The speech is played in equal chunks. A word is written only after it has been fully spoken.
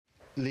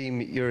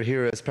Liam, you're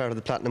here as part of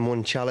the Platinum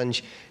One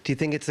Challenge. Do you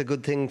think it's a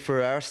good thing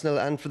for Arsenal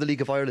and for the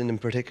League of Ireland in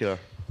particular?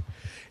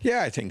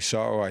 Yeah, I think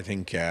so. I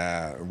think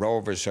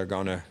Rovers are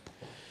going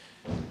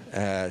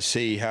to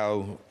see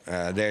how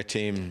their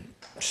team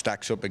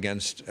stacks up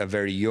against a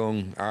very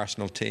young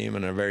Arsenal team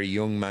and a very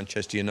young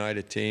Manchester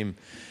United team.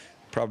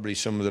 Probably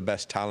some of the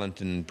best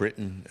talent in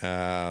Britain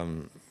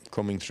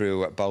coming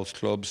through at both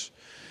clubs.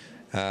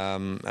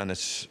 And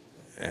it's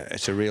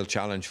a real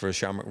challenge for a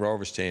Shamrock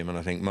Rovers team. And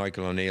I think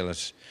Michael O'Neill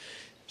has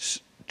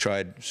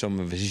tried some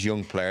of his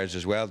young players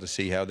as well to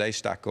see how they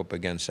stack up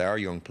against our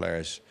young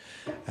players.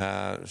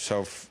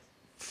 So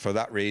for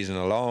that reason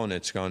alone,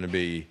 it's going to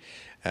be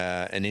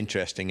an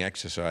interesting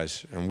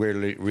exercise, and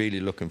we're really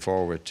looking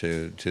forward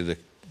to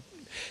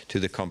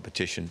the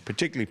competition,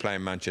 particularly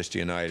playing Manchester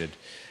United,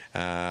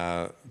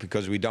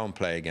 because we don't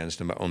play against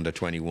them at under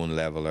 21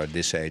 level or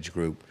this age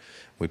group.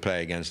 We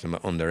play against them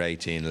at under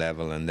 18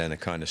 level, and then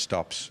it kind of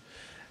stops.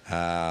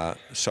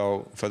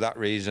 So for that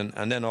reason,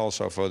 and then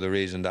also for the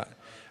reason that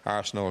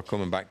Arsenal are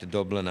coming back to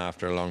Dublin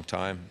after a long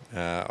time.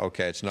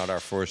 Okay, it's not our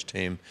first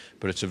team,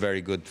 but it's a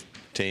very good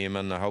team,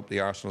 and I hope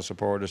the Arsenal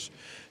supporters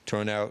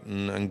turn out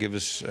and give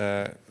us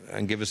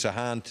a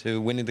hand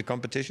to winning the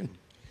competition.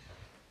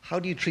 How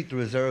do you treat the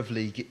Reserve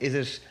League? Is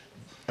it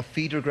a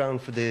feeder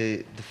ground for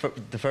the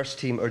first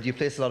team, or do you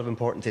place a lot of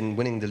importance in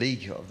winning the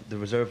league, the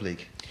Reserve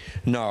League?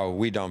 No,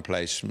 we don't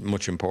place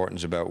much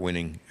importance about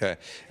winning.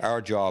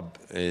 Our job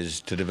is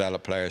to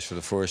develop players for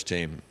the first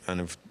team,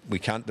 and if we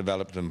can't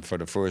develop them for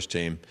the first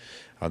team,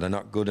 or they're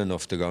not good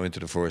enough to go into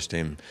the first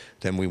team,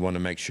 then we want to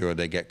make sure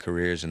they get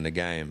careers in the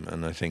game.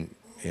 And I think,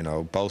 you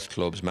know, both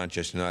clubs,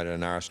 Manchester United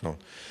and Arsenal,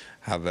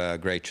 have a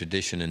great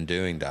tradition in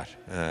doing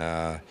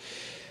that.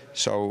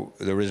 So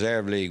the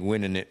Reserve League,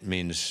 winning it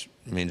means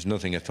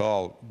nothing at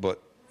all.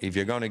 But if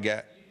you're going to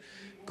get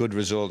good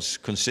results,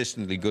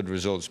 consistently good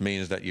results,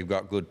 means that you've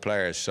got good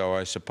players. So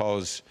I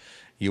suppose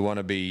you want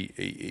to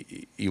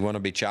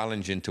be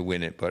challenging to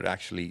win it, but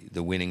actually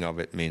the winning of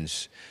it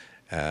means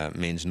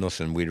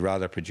nothing. We'd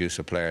rather produce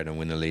a player than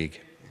win a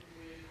league.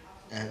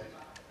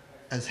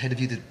 As head of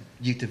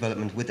youth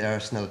development with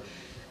Arsenal,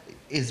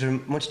 is there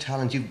much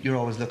talent? You're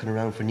always looking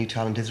around for new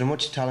talent. Is there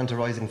much talent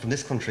arising from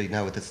this country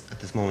now at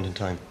this moment in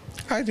time?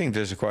 I think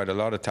there's quite a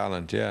lot of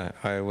talent, yeah.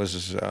 I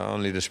was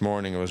only this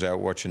morning I was out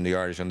watching the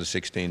Irish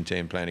under-16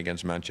 team playing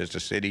against Manchester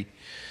City,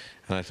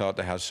 and I thought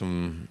they had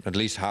at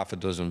least half a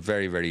dozen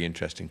very, very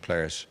interesting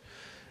players,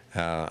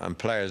 and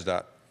players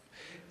that,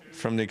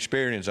 from the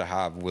experience I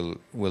have, will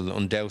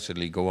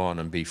undoubtedly go on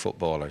and be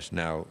footballers.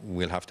 Now,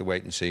 we'll have to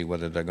wait and see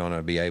whether they're going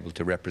to be able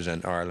to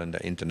represent Ireland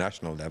at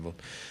international level,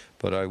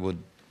 but I would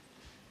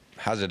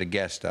hazard a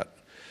guess that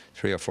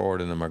 3 or 4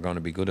 of them are going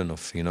to be good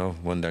enough, you know,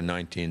 when they're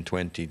 19,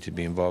 20, to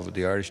be involved with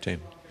the Irish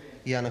team.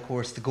 Yeah, and of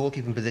course the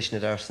goalkeeping position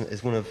at Arsenal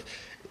is one of,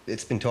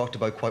 it's been talked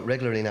about quite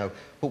regularly now,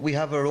 but we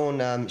have our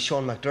own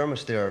Sean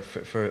McDermott there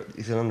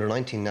he's an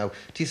under-19 now.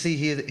 Do you see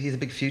he's a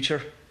big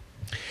future?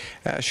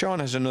 Sean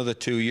has another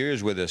 2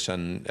 years with us,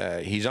 and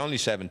he's only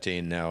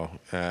 17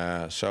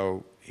 now,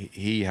 so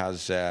he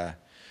has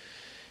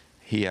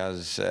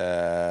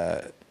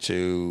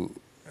to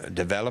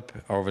develop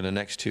over the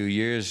next 2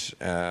 years,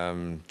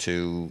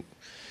 to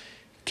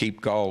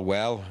keep goal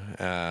well,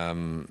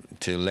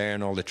 to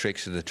learn all the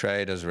tricks of the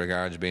trade as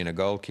regards being a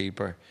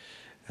goalkeeper,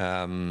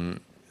 and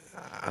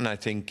I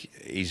think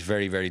he's a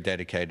very, very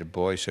dedicated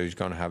boy, so he's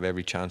going to have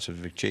every chance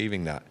of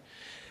achieving that.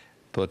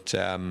 But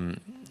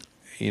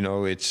you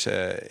know, it's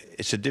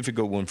a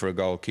difficult one for a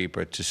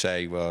goalkeeper to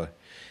say, well,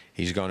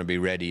 he's going to be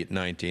ready at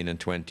 19 and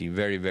 20.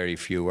 Very, very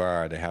few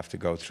are. They have to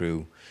go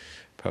through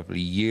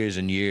probably years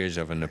and years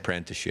of an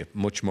apprenticeship,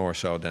 much more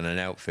so than an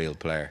outfield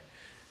player.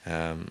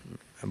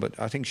 But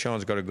I think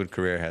Sean's got a good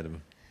career ahead of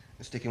him.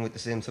 Sticking with the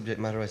same subject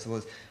matter, I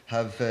suppose,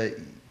 have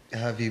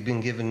you been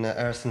given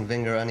Arsene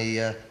Wenger any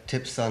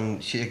tips on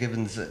Shea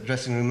Gibbons'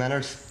 dressing room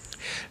manners?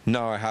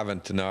 No, I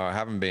haven't. No, I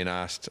haven't been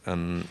asked,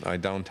 and I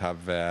don't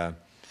have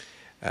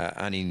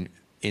any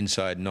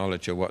inside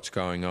knowledge of what's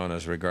going on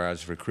as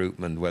regards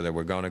recruitment, whether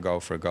we're going to go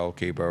for a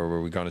goalkeeper or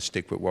are we going to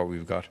stick with what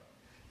we've got.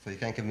 So you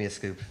can't give me a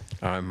scoop?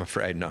 I'm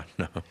afraid not,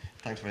 no.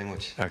 Thanks very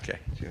much. Okay.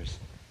 Cheers.